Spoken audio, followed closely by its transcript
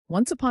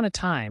Once upon a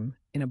time,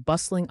 in a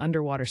bustling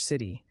underwater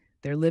city,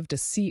 there lived a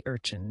sea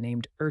urchin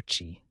named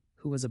Urchy,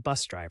 who was a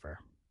bus driver.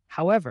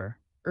 However,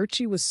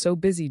 Urchy was so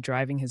busy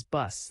driving his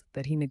bus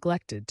that he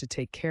neglected to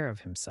take care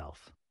of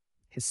himself.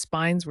 His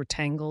spines were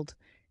tangled,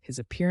 his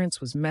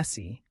appearance was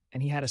messy,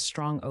 and he had a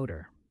strong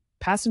odor.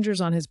 Passengers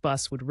on his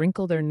bus would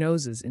wrinkle their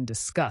noses in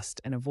disgust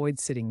and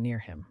avoid sitting near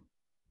him.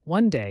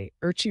 One day,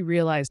 Urchy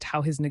realized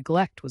how his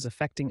neglect was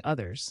affecting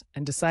others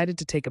and decided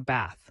to take a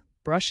bath,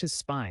 brush his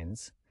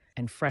spines,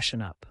 and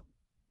freshen up.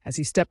 As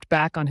he stepped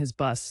back on his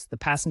bus, the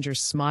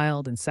passengers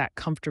smiled and sat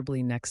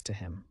comfortably next to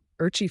him.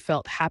 Urchy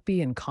felt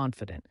happy and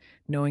confident,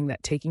 knowing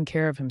that taking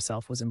care of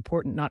himself was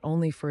important not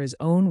only for his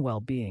own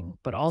well-being,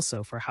 but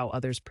also for how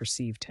others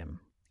perceived him.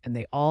 And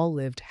they all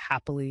lived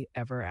happily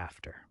ever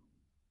after.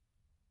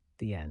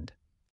 The end.